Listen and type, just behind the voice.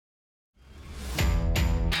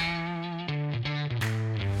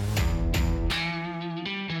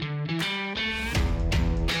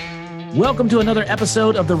Welcome to another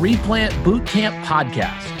episode of the Replant Bootcamp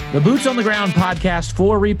Podcast, the Boots on the Ground podcast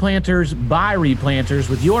for replanters by replanters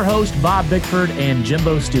with your host, Bob Bickford and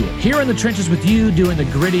Jimbo Stewart. Here in the trenches with you doing the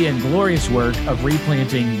gritty and glorious work of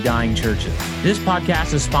replanting dying churches. This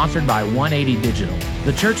podcast is sponsored by 180 Digital,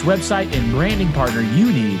 the church website and branding partner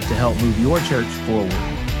you need to help move your church forward.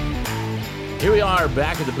 Here we are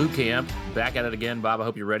back at the boot camp, back at it again. Bob, I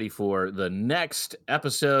hope you're ready for the next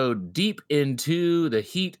episode deep into the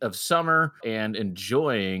heat of summer and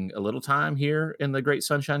enjoying a little time here in the great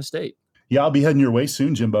Sunshine State. Yeah, I'll be heading your way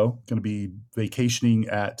soon, Jimbo. Going to be vacationing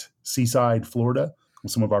at Seaside, Florida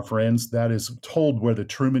with some of our friends. That is told where the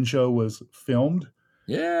Truman Show was filmed.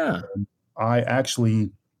 Yeah. I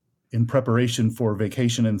actually, in preparation for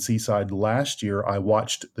vacation in Seaside last year, I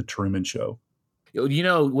watched the Truman Show. You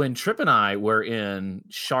know, when Tripp and I were in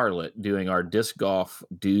Charlotte doing our disc golf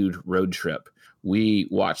dude road trip, we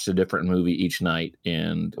watched a different movie each night.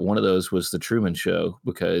 And one of those was The Truman Show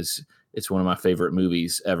because it's one of my favorite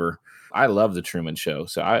movies ever. I love The Truman Show.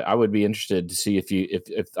 So I would be interested to see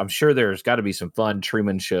if I'm sure there's got to be some fun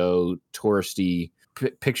Truman Show touristy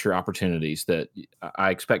picture opportunities that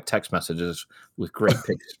I expect text messages with great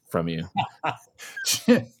pics from you.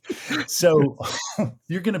 So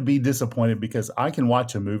you're going to be disappointed because I can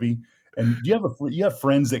watch a movie and you have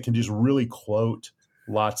friends that can just really quote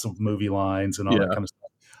lots of movie lines and all that kind of stuff.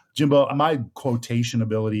 Jimbo, my quotation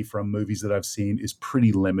ability from movies that I've seen is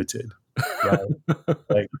pretty limited.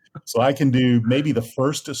 Right? So I can do maybe the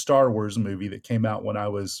first Star Wars movie that came out when I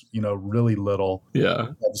was, really little,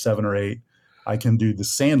 7 or 8. I can do The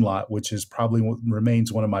Sandlot, which is probably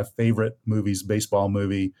remains one of my favorite movies, baseball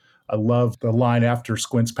movie. I love the line after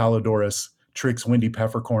Squints Palledorous tricks Wendy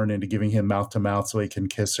Peppercorn into giving him mouth to mouth so he can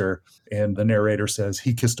kiss her. And the narrator says,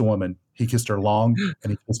 he kissed a woman. He kissed her long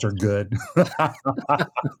and he kissed her good.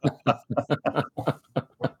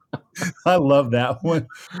 I love that one.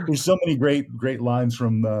 There's so many great lines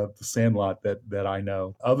from The Sandlot that I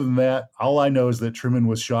know. Other than that, all I know is that Truman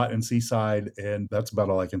was shot in Seaside, and that's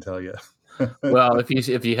about all I can tell you. Well,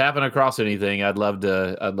 if you happen across anything, I'd love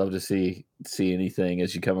to see anything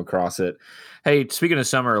as you come across it. Hey, speaking of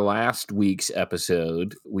summer, last week's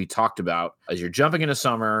episode, we talked about as you're jumping into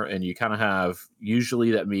summer and you kind of have, usually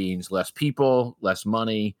that means less people, less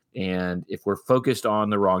money. And if we're focused on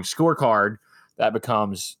the wrong scorecard, that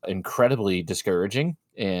becomes incredibly discouraging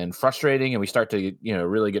and frustrating. And we start to,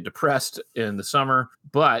 really get depressed in the summer.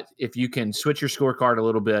 But if you can switch your scorecard a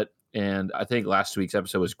little bit, and I think last week's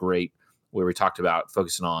episode was great, where we talked about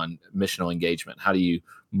focusing on missional engagement. How do you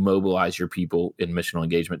mobilize your people in missional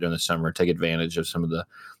engagement during the summer, take advantage of some of the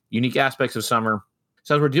unique aspects of summer?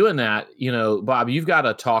 So as we're doing that, Bob, you've got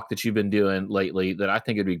a talk that you've been doing lately that I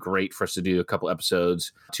think it'd be great for us to do a couple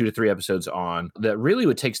episodes, 2 to 3 episodes on, that really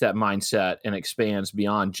would takes that mindset and expands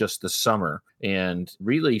beyond just the summer and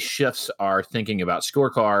really shifts our thinking about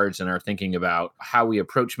scorecards and our thinking about how we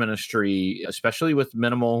approach ministry, especially with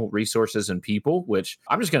minimal resources and people, which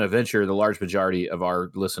I'm just going to venture the large majority of our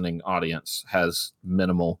listening audience has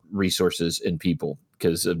minimal resources and people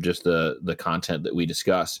because of just the content that we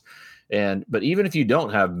discuss. But even if you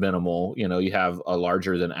don't have minimal, you have a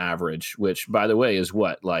larger than average, which by the way is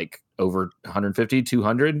what, like over 150,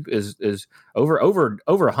 200 is over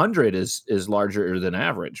 100 is larger than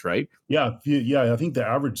average, right? Yeah. I think the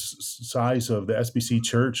average size of the SBC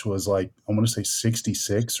church was like, I want to say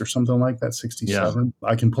 66 or something like that, 67. Yeah.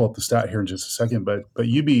 I can pull up the stat here in just a second, but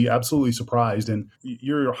you'd be absolutely surprised. And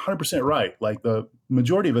you're 100% right. Like the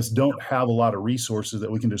majority of us don't have a lot of resources that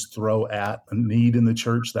we can just throw at a need in the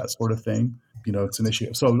church, that sort of thing. It's an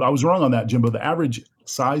issue. So I was wrong on that, Jimbo. The average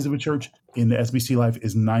size of a church in the SBC life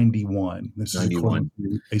is 91. This is according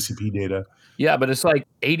to ACP data. Yeah, but it's like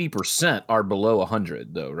 80% are below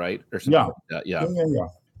 100 though, right? Or something like that. Yeah.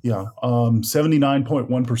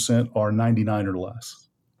 79.1% are 99 or less.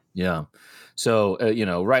 Yeah. So,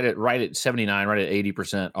 right at 79, right at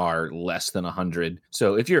 80% are less than 100.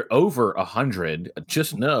 So if you're over 100,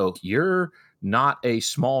 just know you're not a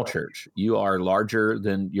small church. You are larger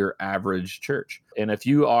than your average church. And if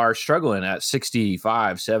you are struggling at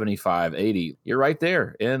 65, 75, 80, you're right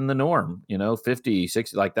there in the norm, 50,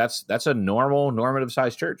 60, like that's a normative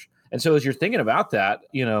size church. And so as you're thinking about that,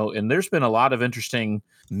 and there's been a lot of interesting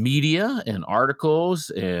media and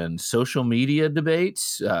articles and social media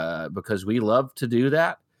debates because we love to do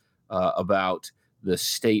that about the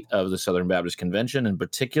state of the Southern Baptist Convention in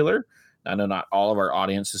particular. I know not all of our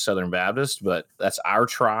audience is Southern Baptist, but that's our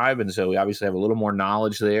tribe. And so we obviously have a little more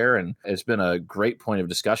knowledge there. And it's been a great point of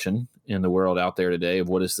discussion in the world out there today of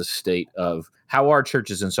what is the state of how are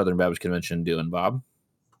churches in Southern Baptist Convention doing, Bob?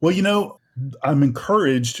 Well, I'm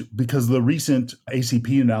encouraged because the recent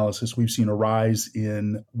ACP analysis, we've seen a rise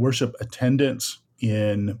in worship attendance,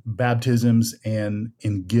 in baptisms, and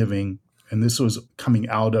in giving. And this was coming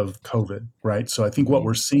out of COVID, right? So I think what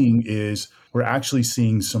we're seeing is we're actually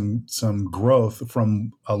seeing some growth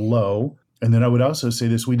from a low. And then I would also say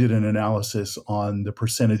this: we did an analysis on the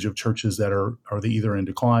percentage of churches that are they either in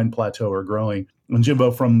decline, plateau, or growing. And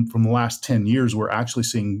Jimbo, from the last 10 years, we're actually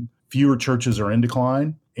seeing fewer churches are in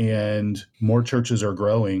decline and more churches are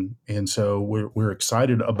growing. And so we're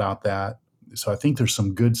excited about that. So I think there's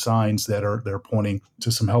some good signs that they're pointing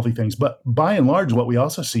to some healthy things. But by and large, what we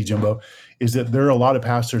also see, Jimbo, is that there are a lot of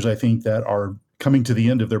pastors, I think, that are coming to the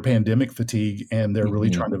end of their pandemic fatigue, and they're really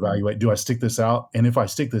trying to evaluate, do I stick this out? And if I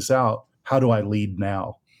stick this out, how do I lead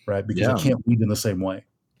now? Right? Because I can't lead in the same way.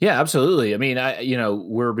 Yeah, absolutely. I mean,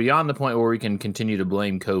 we're beyond the point where we can continue to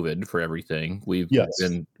blame COVID for everything. We've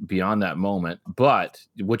been beyond that moment. But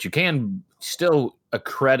what you can still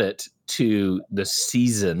accredit to the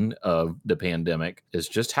season of the pandemic is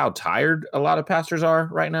just how tired a lot of pastors are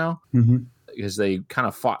right now, because they kind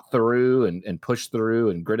of fought through and pushed through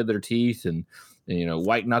and gritted their teeth and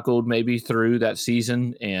white knuckled maybe through that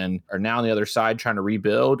season and are now on the other side trying to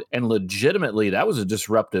rebuild. And legitimately, that was a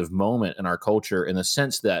disruptive moment in our culture in the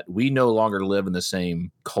sense that we no longer live in the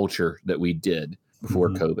same culture that we did before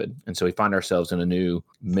COVID. And so we find ourselves in a new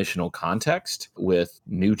missional context with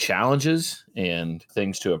new challenges and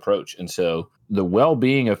things to approach. And so the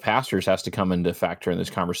well-being of pastors has to come into factor in this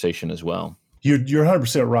conversation as well. You're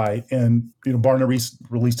 100% right. And Barna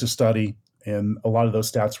released a study, and a lot of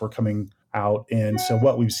those stats were coming out. And so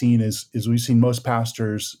what we've seen is we've seen most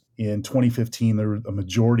pastors in 2015, a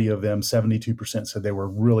majority of them, 72%, said they were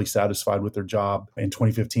really satisfied with their job in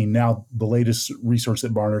 2015. Now, the latest research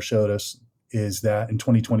that Barna showed us is that in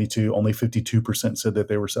 2022, only 52% said that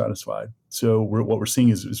they were satisfied. So what we're seeing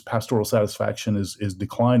is pastoral satisfaction is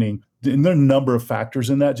declining. And there are a number of factors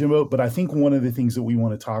in that, Jimbo, but I think one of the things that we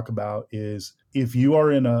want to talk about is if you are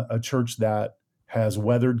in a church that has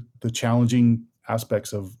weathered the challenging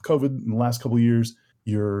aspects of COVID in the last couple of years,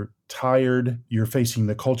 you're tired, you're facing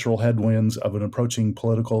the cultural headwinds of an approaching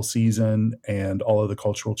political season and all of the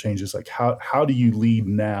cultural changes. Like how do you lead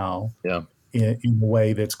now in a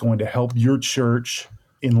way that's going to help your church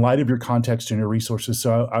in light of your context and your resources?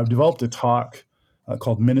 So I've developed a talk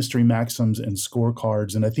called Ministry Maxims and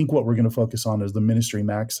Scorecards. And I think what we're going to focus on is the Ministry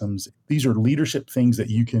Maxims. These are leadership things that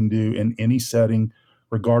you can do in any setting,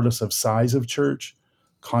 regardless of size of church,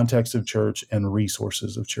 context of church, and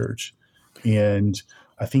resources of church. And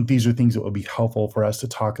I think these are things that would be helpful for us to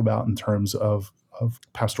talk about in terms of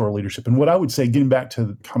pastoral leadership. And what I would say, getting back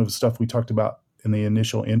to kind of stuff we talked about in the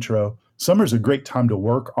initial intro, summer is a great time to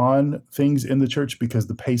work on things in the church because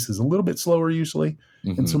the pace is a little bit slower usually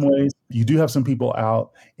in some ways. You do have some people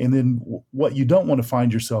out. And then what you don't want to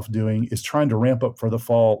find yourself doing is trying to ramp up for the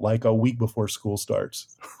fall like a week before school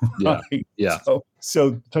starts. Right? Yeah.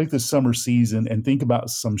 So take the summer season and think about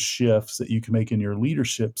some shifts that you can make in your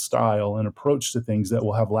leadership style and approach to things that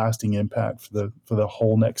will have lasting impact for the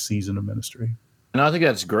whole next season of ministry. And I think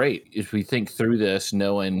that's great if we think through this,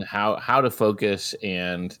 knowing how to focus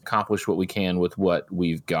and accomplish what we can with what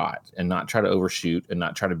we've got and not try to overshoot and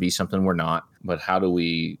not try to be something we're not, but how do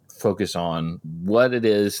we focus on what it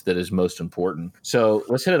is that is most important. So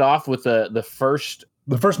let's hit it off with the first.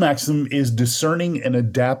 The first maxim is discerning and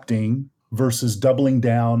adapting versus doubling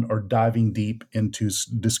down or diving deep into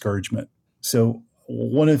discouragement. So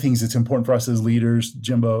one of the things that's important for us as leaders,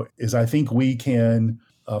 Jimbo, is I think we can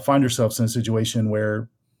find ourselves in a situation where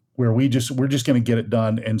we're just going to get it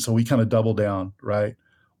done, and so we kind of double down, right?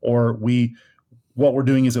 Or what we're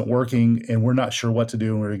doing isn't working, and we're not sure what to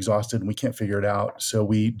do, and we're exhausted, and we can't figure it out. So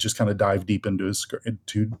we just kind of dive deep into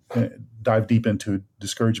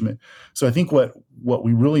discouragement. So I think what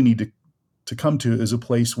we really need to come to is a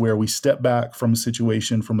place where we step back from a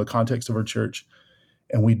situation, from the context of our church,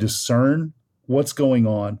 and we discern what's going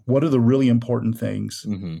on. What are the really important things?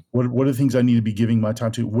 What are the things I need to be giving my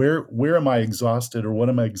time to? Where am I exhausted, or what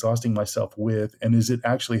am I exhausting myself with? And is it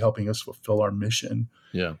actually helping us fulfill our mission?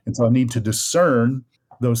 Yeah. And so I need to discern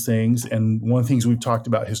those things. And one of the things we've talked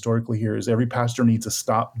about historically here is every pastor needs a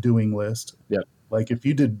stop doing list. Yeah. Like if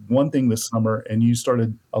you did one thing this summer and you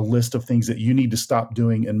started a list of things that you need to stop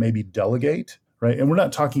doing and maybe delegate, right? And we're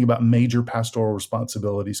not talking about major pastoral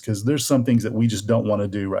responsibilities, because there's some things that we just don't want to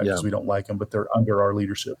do, right? Because we don't like them, but they're under our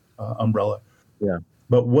leadership umbrella. Yeah.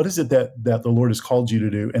 But what is it that the Lord has called you to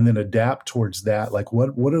do, and then adapt towards that? Like what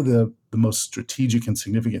are the most strategic and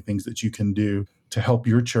significant things that you can do to help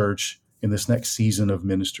your church in this next season of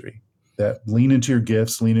ministry that lean into your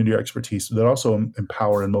gifts, lean into your expertise, that also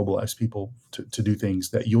empower and mobilize people to do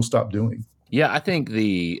things that you'll stop doing. Yeah, I think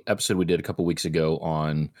the episode we did a couple weeks ago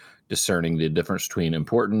on discerning the difference between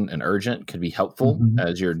important and urgent could be helpful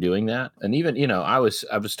as you're doing that. And even, I was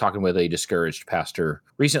talking with a discouraged pastor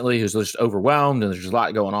recently who's just overwhelmed and there's a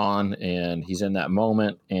lot going on and he's in that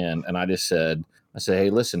moment. And I just said, hey,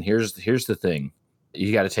 listen, here's the thing.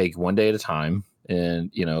 You got to take one day at a time.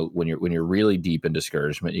 And when you're really deep in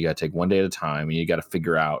discouragement, you got to take one day at a time, and you got to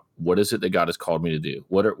figure out what is it that God has called me to do.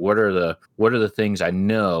 What are the things I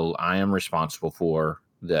know I am responsible for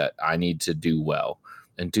that I need to do well,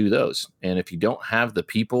 and do those. And if you don't have the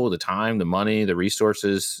people, the time, the money, the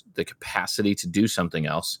resources, the capacity to do something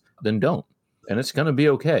else, then don't. And it's going to be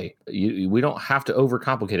okay. We don't have to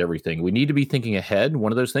overcomplicate everything. We need to be thinking ahead.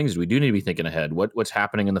 One of those things is we do need to be thinking ahead. What's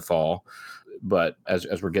happening in the fall, but as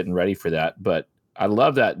we're getting ready for that. But I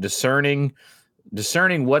love that discerning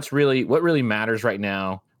what really matters right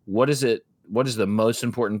now. What is the most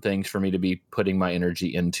important things for me to be putting my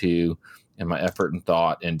energy into and my effort and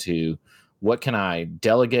thought into? What can I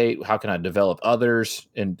delegate? How can I develop others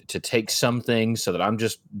and to take some things so that I'm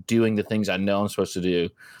just doing the things I know I'm supposed to do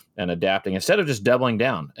and adapting instead of just doubling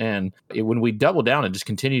down. And when we double down and just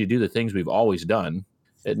continue to do the things we've always done,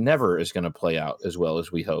 it never is going to play out as well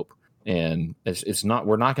as we hope. And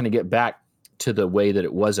we're not going to get back to the way that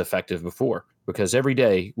it was effective before, because every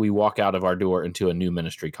day we walk out of our door into a new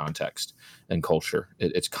ministry context and culture.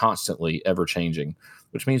 It's constantly ever changing,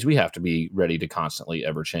 which means we have to be ready to constantly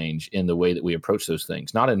ever change in the way that we approach those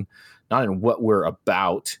things, not in what we're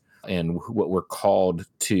about and what we're called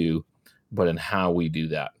to, but in how we do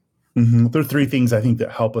that. Mm-hmm. There are three things I think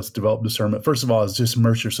that help us develop discernment. First of all, is just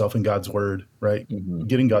immerse yourself in God's word, right? Mm-hmm.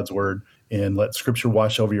 Get in God's word and let scripture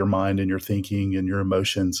wash over your mind and your thinking and your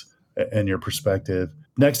emotions and your perspective.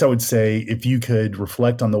 Next, I would say if you could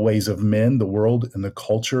reflect on the ways of men, the world, and the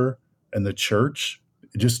culture and the church,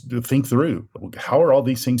 just think through how are all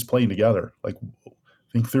these things playing together? Like,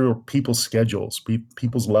 think through people's schedules,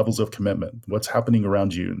 people's levels of commitment, what's happening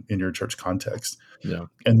around you in your church context. Yeah.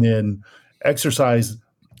 And then exercise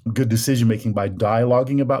good decision making by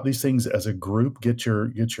dialoguing about these things as a group. Get your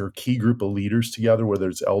key group of leaders together, whether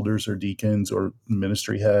it's elders or deacons or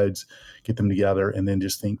ministry heads. Get them together and then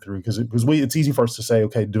just think through, because it's easy for us to say,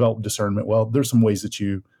 okay, develop discernment. Well, there's some ways that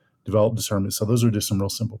you develop discernment. So those are just some real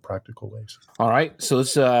simple, practical ways. All right, so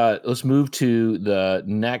let's move to the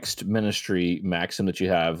next ministry maxim that you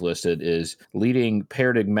have listed is leading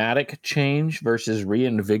paradigmatic change versus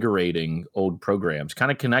reinvigorating old programs,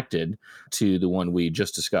 kind of connected to the one we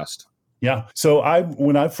just discussed. Yeah. So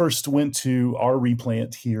when I first went to our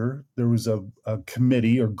replant here, there was a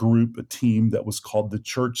committee or group, a team that was called the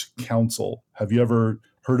Church Council. Have you ever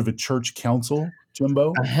heard of a church council,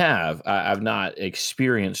 Jimbo? I have. I've not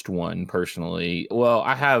experienced one personally. Well,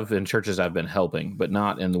 I have in churches I've been helping, but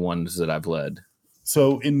not in the ones that I've led.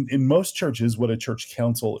 So in most churches, what a church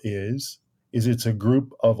council is it's a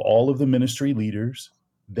group of all of the ministry leaders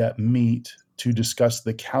that meet to discuss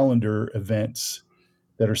the calendar events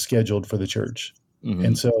that are scheduled for the church. Mm-hmm.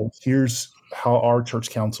 And so here's how our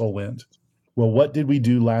church council went. Well, what did we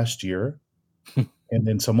do last year? And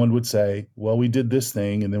then someone would say, well, we did this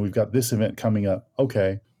thing, and then we've got this event coming up.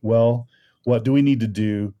 Okay, well, what do we need to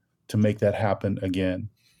do to make that happen again?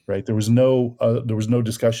 Right? There was no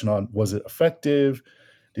discussion on, was it effective?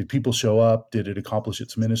 Did people show up? Did it accomplish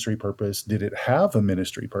its ministry purpose? Did it have a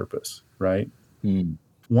ministry purpose? Right? Mm.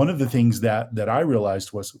 One of the things that I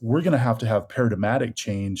realized was we're going to have paradigmatic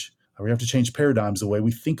change. We have to change paradigms, the way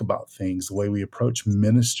we think about things, the way we approach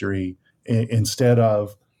ministry, instead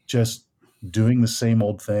of just doing the same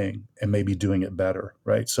old thing and maybe doing it better,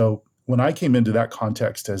 right? So when I came into that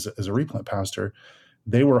context as a replant pastor,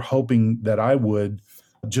 they were hoping that I would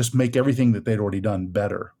just make everything that they'd already done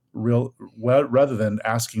better, rather than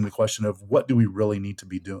asking the question of what do we really need to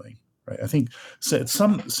be doing, right? I think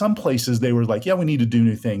some places they were like, yeah, we need to do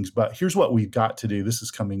new things, but here's what we've got to do. This is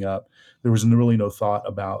coming up. There was really no thought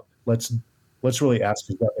about let's really ask,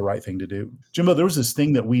 is that the right thing to do? Jimbo, there was this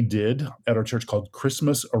thing that we did at our church called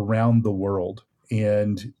Christmas Around the World.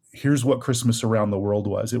 And here's what Christmas Around the World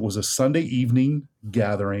was. It was a Sunday evening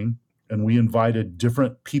gathering, and we invited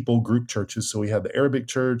different people group churches. So we had the Arabic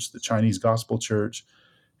church, the Chinese gospel church,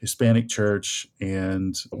 Hispanic church,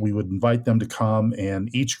 and we would invite them to come,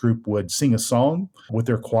 and each group would sing a song with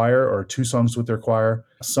their choir or two songs with their choir.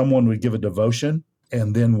 Someone would give a devotion,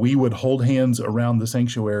 and then we would hold hands around the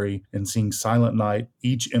sanctuary and sing Silent Night,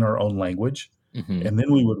 each in our own language. Mm-hmm. And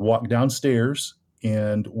then we would walk downstairs,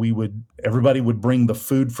 and everybody would bring the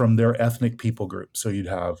food from their ethnic people group. So you'd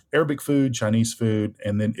have Arabic food, Chinese food,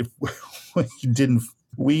 and then if you didn't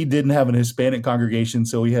We didn't have an Hispanic congregation,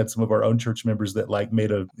 so we had some of our own church members that like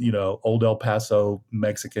made a, old El Paso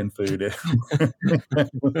Mexican food.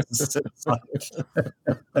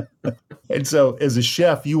 And so as a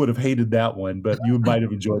chef, you would have hated that one, but you might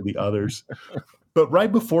have enjoyed the others. But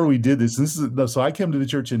right before we did so I came to the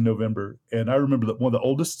church in November, and I remember that one of the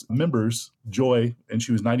oldest members, Joy, and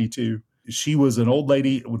she was 92. She was an old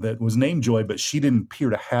lady that was named Joy, but she didn't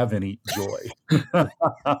appear to have any joy.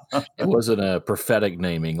 It wasn't a prophetic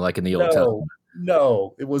naming like in the Old No, Testament.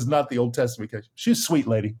 no, it was not the Old Testament. She's a sweet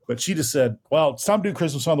lady, but she just said, well, it's time to do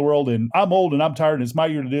Christmas on the world, and I'm old and I'm tired, and it's my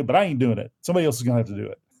year to do it, but I ain't doing it. Somebody else is going to have to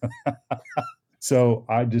do it. So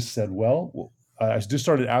I just said, well, I just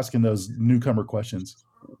started asking those newcomer questions.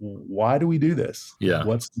 Why do we do this? Yeah.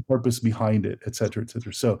 What's the purpose behind it, et cetera, et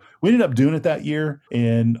cetera. So we ended up doing it that year,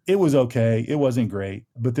 and it was okay. It wasn't great.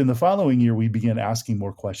 But then the following year, we began asking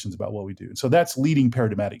more questions about what we do. So that's leading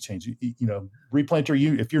paradigmatic change.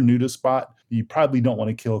 Replanter, if you're new to Spot, you probably don't want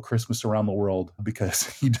to kill Christmas around the world,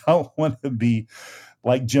 because you don't want to be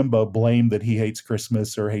like Jimbo, blamed that he hates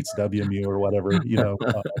Christmas or hates WMU or whatever,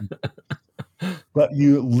 But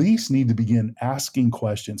you at least need to begin asking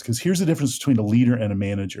questions, because here's the difference between a leader and a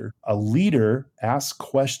manager. A leader asks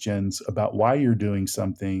questions about why you're doing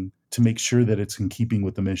something to make sure that it's in keeping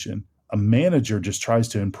with the mission. A manager just tries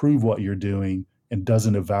to improve what you're doing and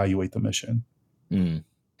doesn't evaluate the mission. Mm.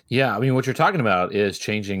 Yeah, I mean, what you're talking about is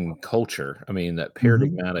changing culture. I mean, that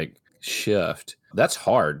paradigmatic shift. That's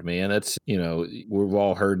hard, man. That's, we've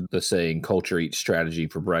all heard the saying, culture eats strategy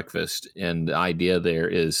for breakfast. And the idea there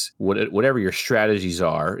is whatever your strategies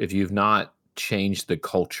are, if you've not changed the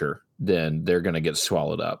culture, then they're going to get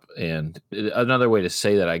swallowed up. And another way to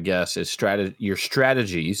say that, I guess, is your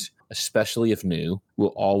strategies, especially if new,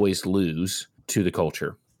 will always lose to the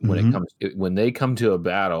culture when they come to a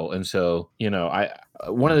battle. And so,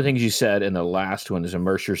 one of the things you said in the last one is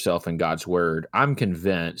immerse yourself in God's word. I'm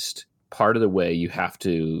convinced part of the way you have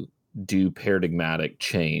to do paradigmatic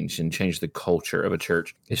change and change the culture of a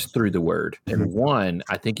church is through the word. And one,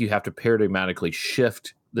 I think you have to paradigmatically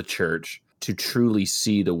shift the church to truly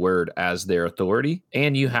see the word as their authority,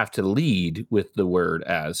 and you have to lead with the word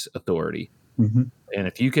as authority. And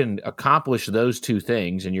if you can accomplish those two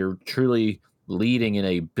things, and you're truly leading in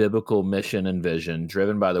a biblical mission and vision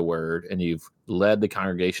driven by the word, and you've led the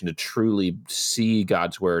congregation to truly see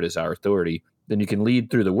God's word as our authority, then you can lead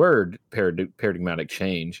through the word paradigmatic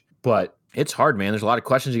change. But it's hard, man. There's a lot of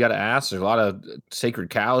questions you got to ask. There's a lot of sacred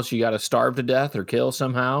cows you got to starve to death or kill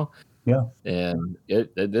somehow. Yeah. And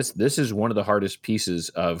this is one of the hardest pieces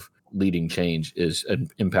of leading change, is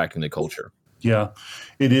impacting the culture. Yeah,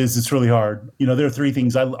 it is. It's really hard. There are three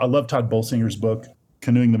things. I love Todd Bolsinger's book,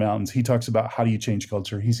 Canoeing the Mountains. He talks about how do you change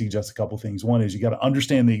culture. He suggests a couple of things. One is you got to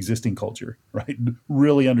understand the existing culture, right?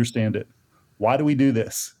 Really understand it. Why do we do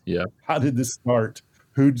this? Yeah. How did this start?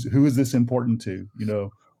 Who is this important to?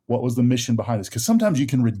 What was the mission behind this? Because sometimes you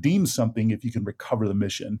can redeem something if you can recover the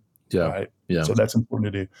mission. Yeah. Right. Yeah. So that's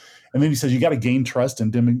important to do. And then he says you got to gain trust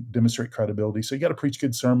and demonstrate credibility. So you got to preach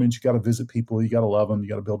good sermons. You got to visit people. You got to love them. You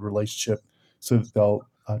got to build a relationship so that they'll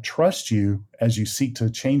trust you as you seek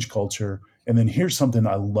to change culture. And then here's something,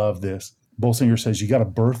 I love this. Bolsinger says you got to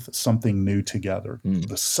birth something new together.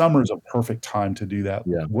 The summer is a perfect time to do that.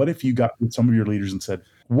 Yeah. What if you got with some of your leaders and said,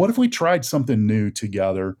 what if we tried something new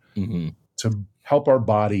together to help our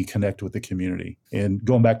body connect with the community? And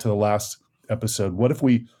going back to the last episode, what if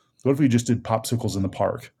we just did popsicles in the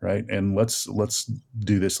park, right? And let's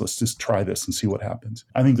do this. Let's just try this and see what happens.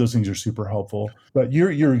 I think those things are super helpful. But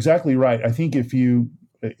you're exactly right. I think if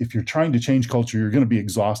you're trying to change culture, you're going to be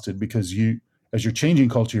exhausted, because as you're changing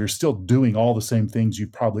culture, you're still doing all the same things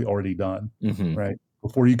you've probably already done, right?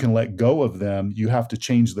 Before you can let go of them, you have to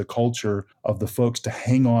change the culture of the folks to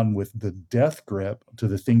hang on with the death grip to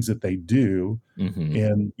the things that they do.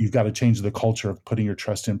 And you've got to change the culture of putting your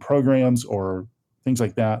trust in programs or things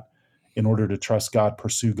like that in order to trust God,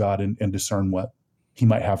 pursue God, and discern what he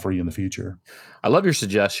might have for you in the future. I love your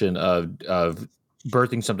suggestion of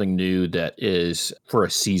birthing something new that is for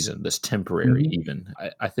a season, that's temporary even.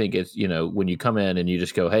 I think it's, when you come in and you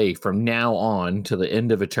just go, hey, from now on to the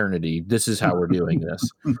end of eternity, this is how we're doing this.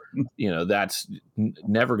 That's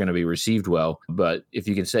never going to be received well. But if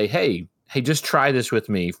you can say, hey, just try this with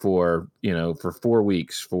me for 4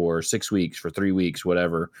 weeks, for 6 weeks, for 3 weeks,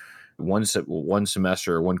 whatever, one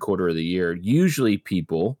semester or 1 quarter of the year, usually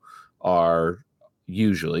people are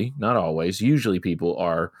not always, usually people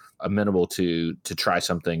are amenable to try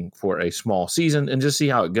something for a small season and just see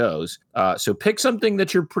how it goes. So pick something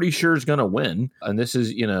that you're pretty sure is going to win. And this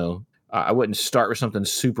is, I wouldn't start with something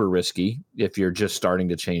super risky if you're just starting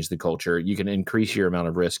to change the culture. You can increase your amount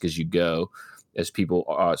of risk as you go. as people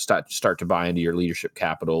start to buy into your leadership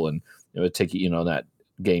capital, and take that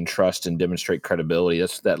gain trust and demonstrate credibility.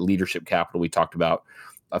 That's that leadership capital we talked about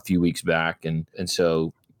a few weeks back, and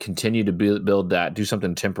so continue to build that. Do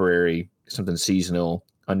something temporary, something seasonal,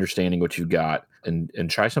 understanding what you've got, and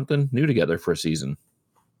try something new together for a season.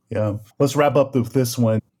 Yeah. Let's wrap up with this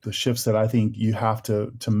one. The shifts that I think you have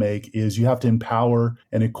to make is you have to empower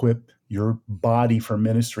and equip your body for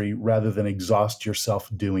ministry rather than exhaust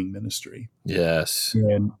yourself doing ministry. Yes.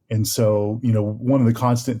 And so, one of the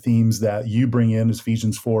constant themes that you bring in is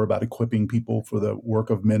Ephesians 4 about equipping people for the work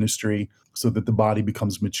of ministry so that the body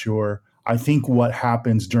becomes mature. I think what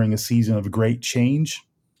happens during a season of great change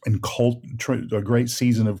and a great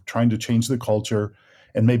season of trying to change the culture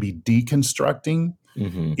and maybe deconstructing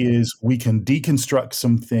is we can deconstruct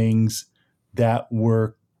some things that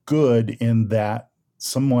were good in that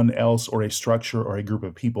someone else or a structure or a group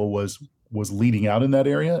of people was leading out in that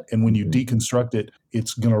area. And when you deconstruct it,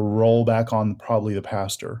 it's going to roll back on probably the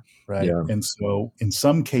pastor, right? Yeah. And so in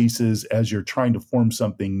some cases, as you're trying to form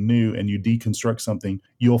something new and you deconstruct something,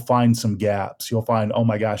 you'll find some gaps. You'll find, oh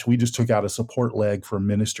my gosh, we just took out a support leg for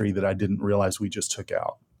ministry that I didn't realize we just took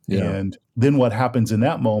out. Yeah. And then what happens in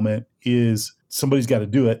that moment is somebody's got to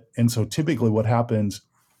do it. And so typically what happens,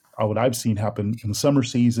 what I've seen happen in the summer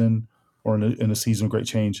season or in a season of great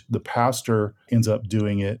change, the pastor ends up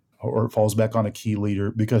doing it or it falls back on a key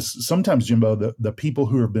leader, because sometimes, Jimbo, the people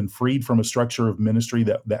who have been freed from a structure of ministry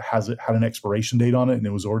that had an expiration date on it and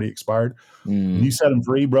it was already expired, when you set them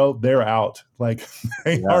free, bro, they're out. Like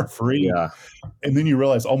they are free. Yeah. And then you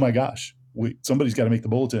realize, oh my gosh, somebody's got to make the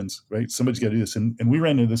bulletins, right? Somebody's got to do this. And we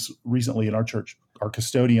ran into this recently in our church. Our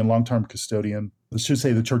custodian, long-term custodian, let's just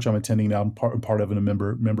say the church I'm attending now, I'm part of and a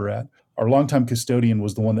member at. Our longtime custodian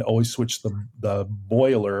was the one that always switched the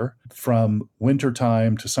boiler from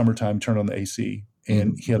wintertime to summertime, turned on the AC.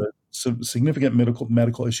 And he had a significant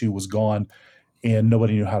medical issue, was gone, and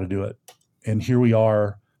nobody knew how to do it. And here we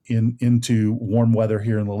are into warm weather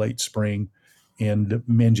here in the late spring. And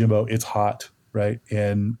man, Jimbo, it's hot, right?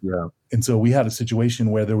 And so we had a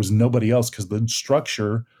situation where there was nobody else because the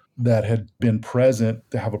structure that had been present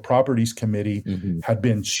to have a properties committee had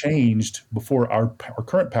been changed before our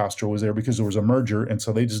current pastor was there, because there was a merger. And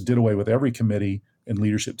so they just did away with every committee and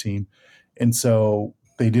leadership team. And so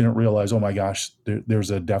they didn't realize, oh my gosh,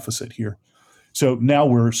 there's a deficit here. So now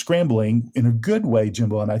we're scrambling in a good way,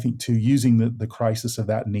 Jimbo, and I think too, using the crisis of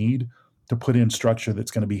that need to put in structure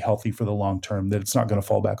that's going to be healthy for the long term, that it's not going to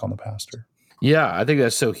fall back on the pastor. Yeah, I think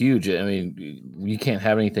that's so huge. I mean, you can't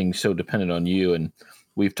have anything so dependent on you. And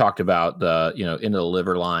we've talked about the, into the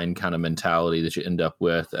liver line kind of mentality that you end up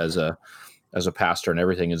with as a pastor, and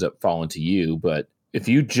everything ends up falling to you. But if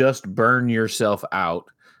you just burn yourself out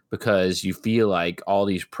because you feel like all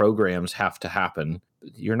these programs have to happen,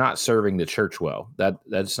 you're not serving the church well.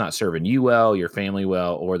 That's not serving you well, your family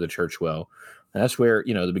well, or the church well. And that's where,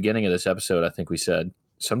 the beginning of this episode, I think we said,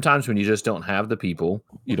 sometimes when you just don't have the people,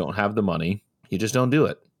 you don't have the money, you just don't do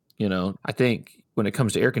it. I think when it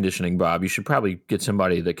comes to air conditioning, Bob, you should probably get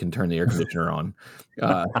somebody that can turn the air conditioner on.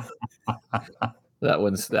 That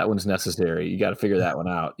one's necessary. You got to figure that one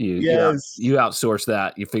out. You outsource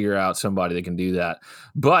that. You figure out somebody that can do that.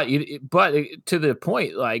 But to the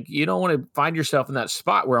point, like, you don't want to find yourself in that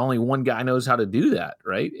spot where only one guy knows how to do that,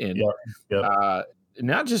 right? And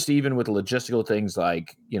not just even with logistical things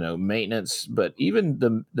like, maintenance, but even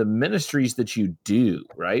the ministries that you do,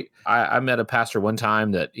 right? I met a pastor one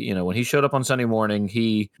time that, when he showed up on Sunday morning,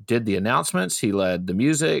 he did the announcements, he led the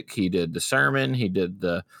music, he did the sermon, he did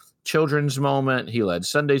the children's moment, he led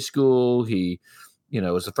Sunday school, he,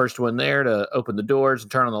 was the first one there to open the doors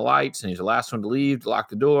and turn on the lights, and he's the last one to leave, to lock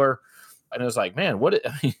the door. And it was like, man,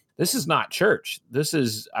 this is not church. This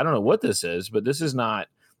is, I don't know what this is, but this is not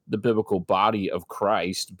the biblical body of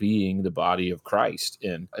Christ being the body of Christ.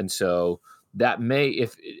 And so that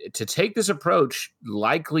if to take this approach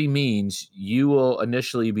likely means you will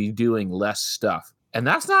initially be doing less stuff. And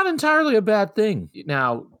that's not entirely a bad thing.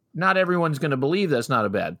 Now, not everyone's going to believe that's not a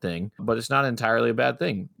bad thing, but it's not entirely a bad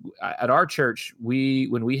thing. At our church,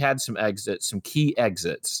 when we had some key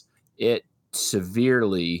exits, it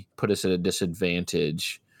severely put us at a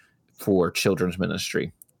disadvantage for children's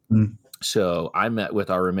ministry. So I met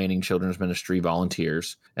with our remaining children's ministry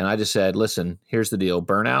volunteers, and I just said, listen, here's the deal.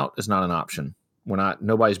 Burnout is not an option.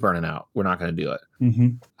 Nobody's burning out. We're not going to do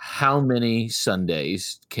it. How many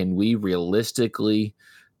Sundays can we realistically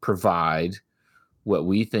provide what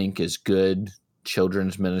we think is good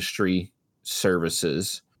children's ministry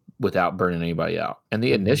services without burning anybody out? And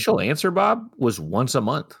the initial answer, Bob, was once a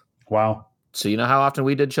month. Wow. So you know how often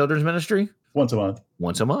we did children's ministry? Once a month.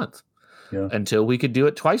 Once a month. Yeah. Until we could do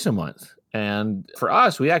it twice a month. And for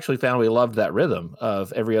us, we actually found we loved that rhythm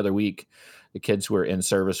of every other week. The kids were in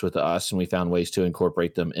service with us, and we found ways to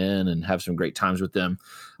incorporate them in and have some great times with them.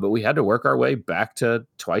 But we had to work our way back to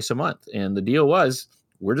twice a month. And the deal was,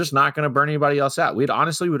 we're just not going to burn anybody else out. We'd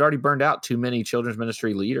already burned out too many children's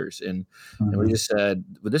ministry leaders. And we just said,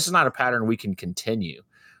 well, this is not a pattern we can continue.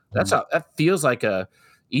 That feels like a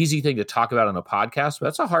easy thing to talk about on a podcast, but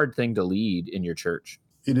that's a hard thing to lead in your church.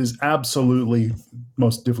 It is absolutely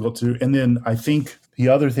most difficult to. And then I think the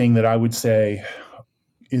other thing that I would say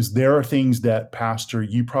is there are things that, pastor,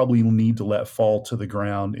 you probably need to let fall to the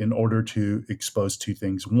ground in order to expose two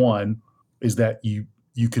things. One is that you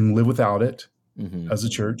can live without it as a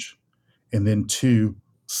church. And then two,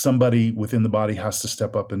 somebody within the body has to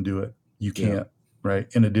step up and do it. You can't, right?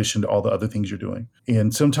 In addition to all the other things you're doing.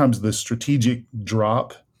 And sometimes the strategic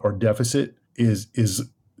drop or deficit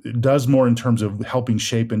does more in terms of helping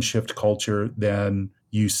shape and shift culture than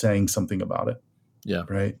you saying something about it. Yeah.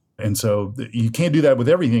 Right. And so you can't do that with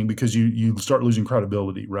everything because you start losing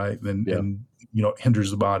credibility, right? And it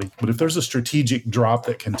hinders the body. But if there's a strategic drop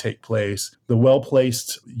that can take place, the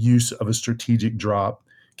well-placed use of a strategic drop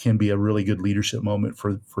can be a really good leadership moment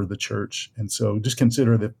for the church. And so just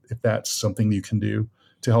consider that if that's something you can do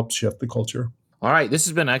to help shift the culture. All right. This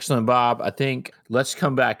has been excellent, Bob. I think let's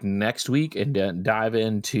come back next week and dive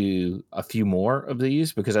into a few more of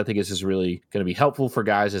these, because I think this is really going to be helpful for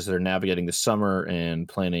guys as they're navigating the summer and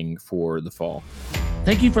planning for the fall.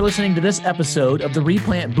 Thank you for listening to this episode of the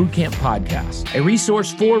Replant Bootcamp Podcast, a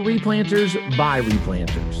resource for replanters by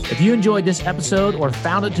replanters. If you enjoyed this episode or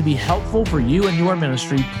found it to be helpful for you and your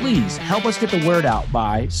ministry, please help us get the word out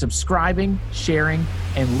by subscribing, sharing,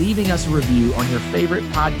 and leaving us a review on your favorite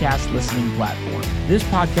podcast listening platform. This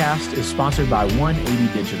podcast is sponsored by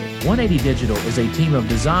 180 Digital. 180 Digital is a team of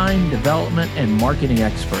design, development, and marketing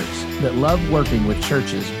experts that love working with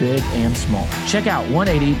churches big and small. Check out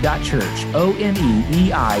 180.church, ONEIGHTY.church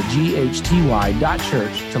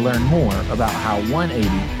to learn more about how 180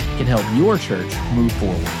 can help your church move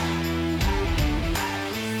forward.